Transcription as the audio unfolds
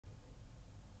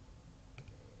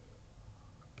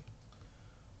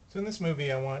So in this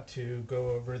movie, I want to go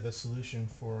over the solution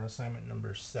for assignment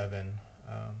number 7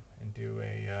 and do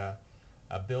a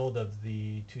build of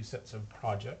the two sets of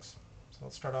projects. So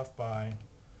let's start off by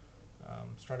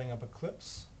starting up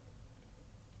Eclipse.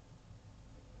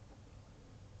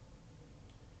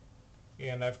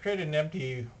 And I've created an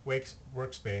empty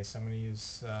workspace. I'm going to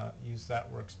use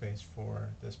that workspace for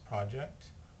this project,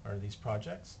 or these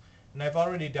projects. And I've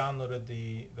already downloaded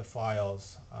the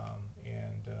files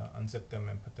and unzipped them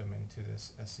and put them into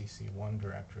this SCC1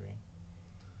 directory.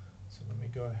 So let me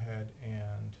go ahead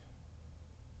and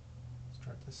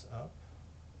start this up.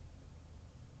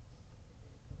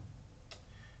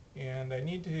 And I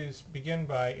need to begin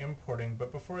by importing,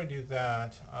 but before I do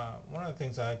that, one of the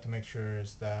things I like to make sure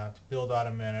is that build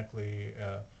automatically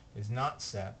is not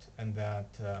set, and that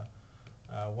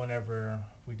whenever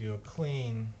we do a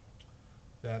clean,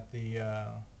 that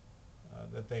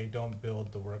that they don't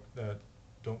build the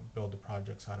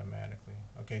projects automatically.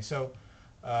 Okay, so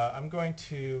I'm going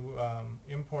to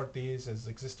import these as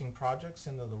existing projects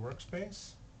into the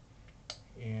workspace.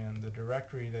 And the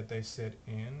directory that they sit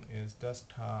in is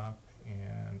desktop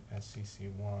and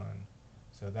SCC1.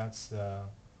 So that's where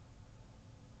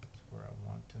I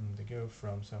want them to go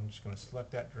from. So I'm just going to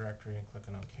select that directory and click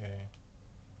on OK.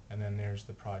 And then there's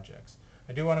the projects.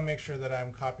 I do want to make sure that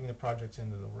I'm copying the projects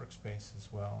into the workspace as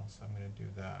well. So I'm going to do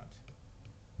that.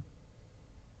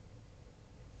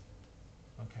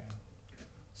 Okay.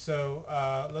 So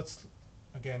let's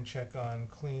again check on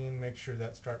clean, make sure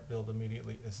that start build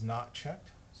immediately is not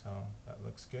checked. So that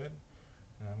looks good.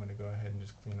 And I'm going to go ahead and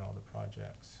just clean all the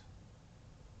projects.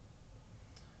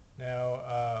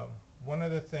 Now, one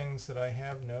of the things that I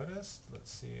have noticed,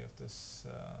 let's see if this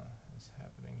is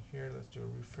happening here. Let's do a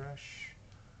refresh.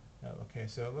 Okay,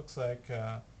 so it looks like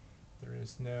there are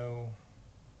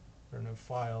no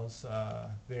files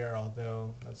there,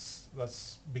 although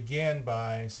let's begin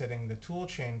by setting the tool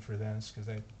chain for this, because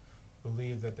I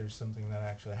believe that there's something that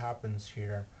actually happens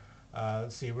here.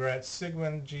 Let's see, we're at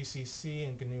Cygwin GCC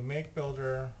and GNU Make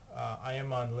Builder. I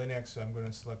am on Linux, so I'm going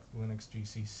to select Linux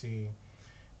GCC.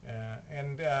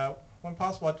 When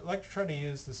possible, I'd like to try to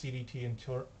use the CDT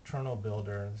internal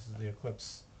builder. This is the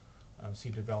Eclipse C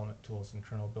Development Tools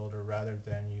internal builder, rather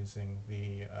than using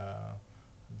the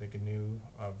GNU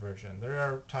version. There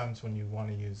are times when you want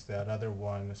to use that other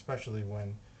one, especially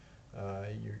when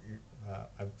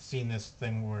I've seen this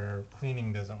thing where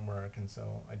cleaning doesn't work, and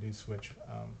so I do switch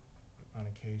on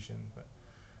occasion. But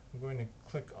I'm going to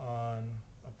click on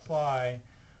apply.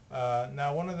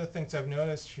 Now, one of the things I've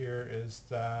noticed here is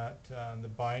that the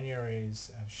binaries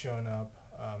have shown up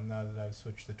now that I've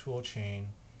switched the tool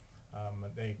chain.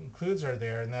 The includes are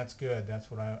there, and that's good.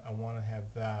 That's what I want to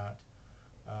have that.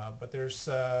 But there's,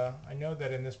 I know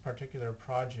that in this particular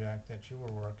project that you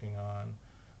were working on,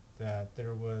 that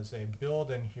there was a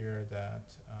build in here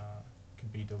that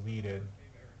could be deleted.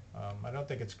 I don't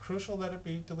think it's crucial that it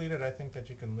be deleted. I think that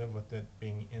you can live with it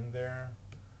being in there.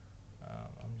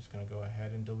 I'm just going to go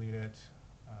ahead and delete it.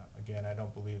 Again, I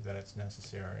don't believe that it's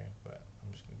necessary, but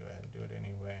I'm just going to go ahead and do it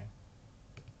anyway.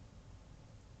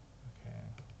 Okay,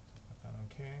 click on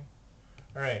OK.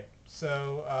 All right,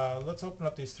 so let's open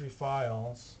up these 3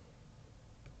 files.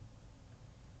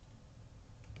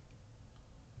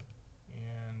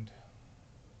 And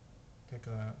take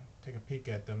a peek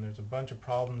at them. There's a bunch of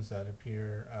problems that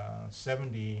appear,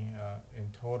 70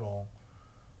 in total.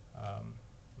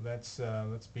 Let's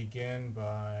begin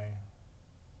by,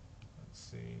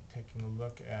 taking a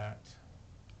look at,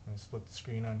 I'm going to split the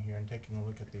screen on here and taking a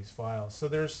look at these files. So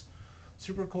there's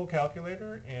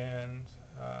SuperCoolCalculator and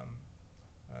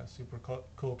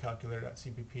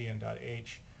SuperCoolCalculator.cpp and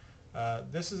 .h.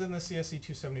 This is in the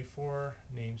CSE274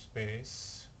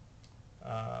 namespace.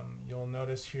 You'll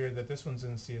notice here that this one's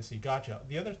in CSE Gotcha.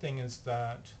 The other thing is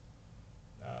that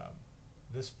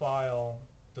this file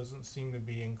doesn't seem to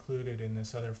be included in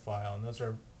this other file, and those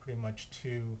are pretty much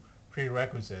 2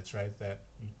 prerequisites, right? That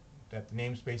the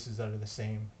namespaces are the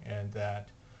same, and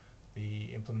that the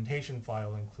implementation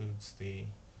file includes the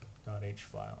 .h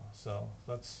file. So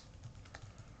let's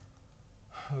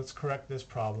correct this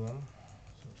problem.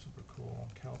 So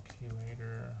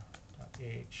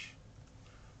SuperCoolCalculator.h.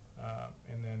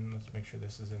 And then let's make sure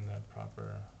this is in the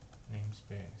proper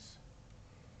namespace.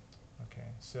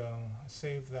 Okay, so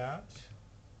save that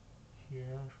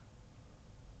here.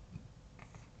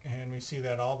 And we see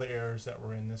that all the errors that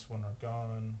were in this one are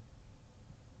gone.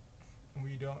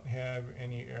 We don't have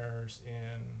any errors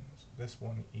in this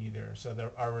one either.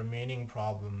 So our remaining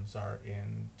problems are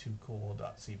in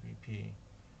tocool.cpp.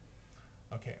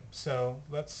 Okay, so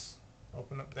let's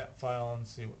open up that file and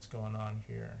see what's going on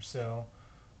here. So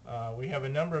we have a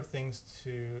number of things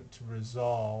to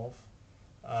resolve.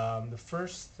 The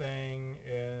first thing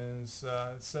is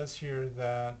it says here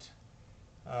that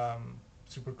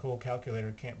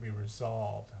SuperCoolCalculator can't be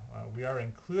resolved. We are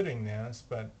including this,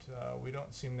 but we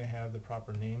don't seem to have the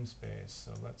proper namespace.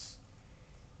 So let's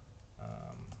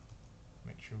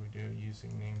make sure we do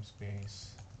using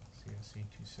namespace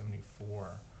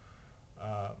CSE274.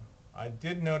 I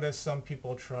did notice some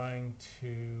people trying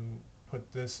to put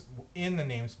this in the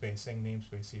namespace, saying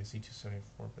namespace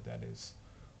CSE274, but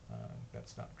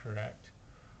that's not correct.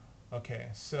 Okay,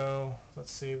 so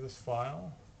let's save this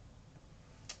file.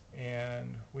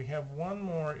 And we have one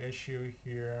more issue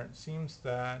here. It seems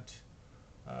that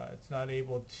it's not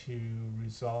able to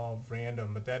resolve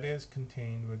random, but that is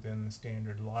contained within the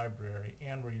standard library,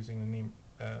 and we're using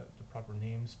the proper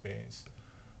namespace.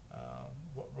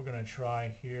 What we're going to try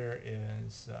here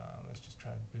is, let's just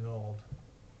try to build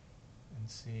and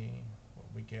see what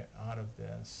we get out of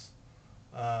this.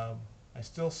 I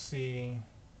still see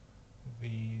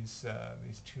these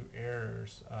two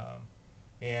errors,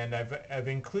 and I've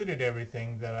included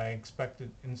everything that I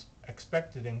expected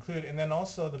to include, and then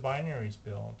also the binaries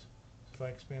build. So if I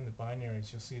expand the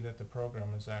binaries, you'll see that the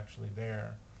program is actually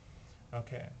there.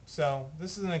 Okay, so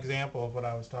this is an example of what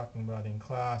I was talking about in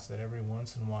class, that every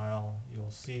once in a while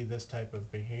you'll see this type of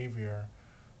behavior,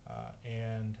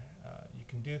 and you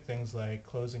can do things like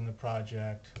closing the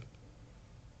project,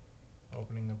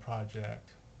 opening the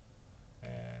project,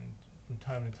 and from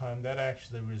time to time that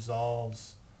actually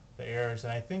resolves the errors.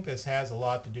 And I think this has a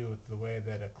lot to do with the way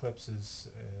that Eclipse is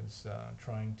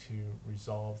trying to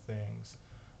resolve things.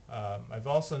 I've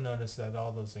also noticed that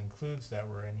all those includes that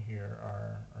were in here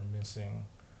are missing,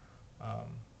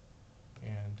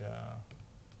 and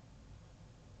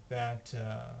that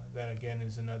again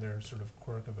is another sort of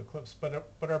quirk of Eclipse. But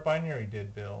our binary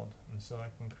did build, and so I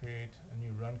can create a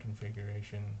new run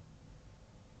configuration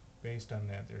based on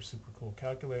that. There's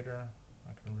SuperCoolCalculator.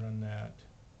 I can run that,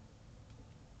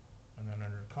 and then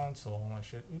under console, I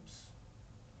shouldn't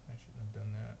have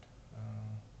done that.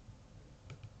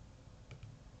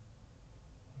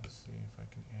 Let's see if I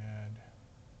can add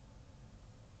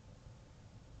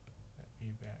that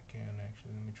view back in.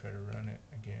 Actually, let me try to run it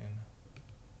again.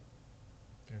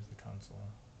 There's the console.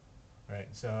 All right,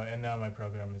 so, and now my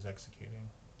program is executing.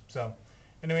 So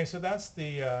anyway, so that's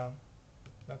the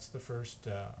first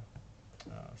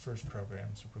program,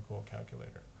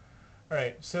 SuperCoolCalculator. All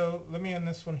right, so let me end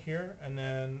this one here, and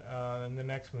then in the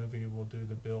next movie we'll do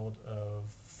the build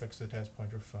of Fix the Test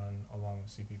Pointer Fun along the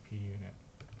CPP unit.